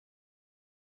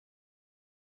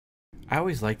I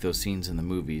always liked those scenes in the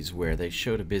movies where they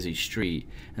showed a busy street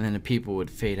and then the people would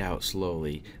fade out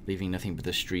slowly, leaving nothing but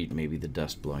the street, maybe the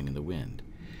dust blowing in the wind.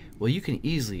 Well, you can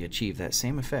easily achieve that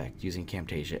same effect using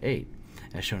Camtasia 8,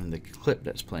 as shown in the clip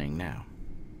that's playing now.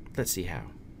 Let's see how.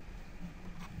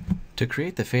 To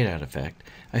create the fade out effect,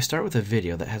 I start with a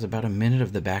video that has about a minute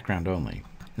of the background only,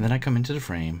 and then I come into the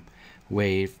frame,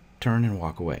 wave, turn, and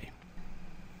walk away.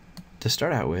 To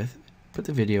start out with, put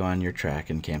the video on your track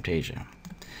in Camtasia.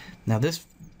 Now this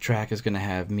track is going to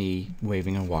have me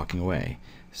waving and walking away,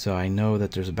 so I know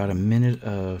that there's about a minute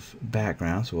of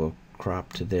background, so we'll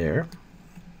crop to there.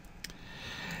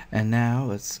 And now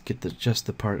let's get just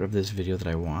the part of this video that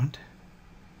I want.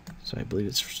 So I believe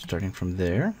it's starting from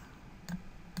there.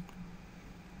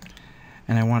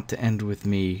 And I want to end with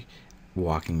me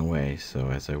walking away,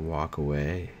 so as I walk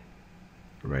away,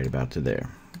 right about to there.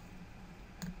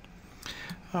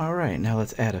 Alright, now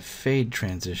let's add a fade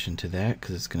transition to that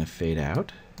because it's going to fade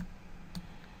out.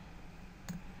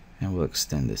 And we'll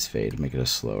extend this fade, make it a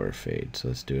slower fade. So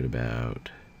let's do it about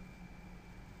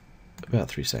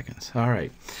 3 seconds.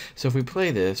 Alright, so if we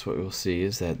play this, what we'll see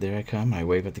is that there I come, I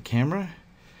wave at the camera,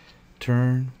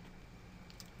 turn,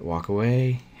 walk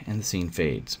away, and the scene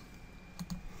fades.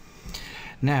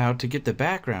 Now, to get the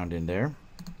background in there,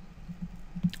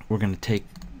 we're going to take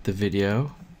the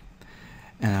video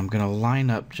and I'm going to line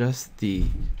up just the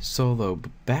solo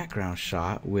background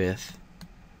shot with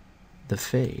the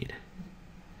fade.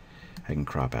 I can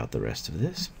crop out the rest of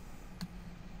this.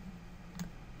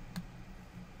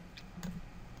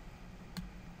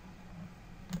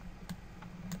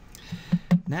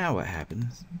 Now what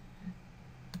happens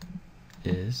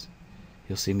is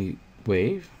you'll see me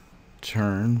wave,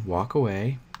 turn, walk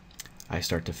away. I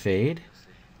start to fade,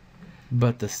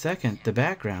 but the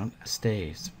background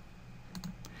stays.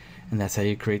 And that's how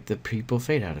you create the people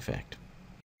fade out effect.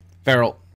 Farrell,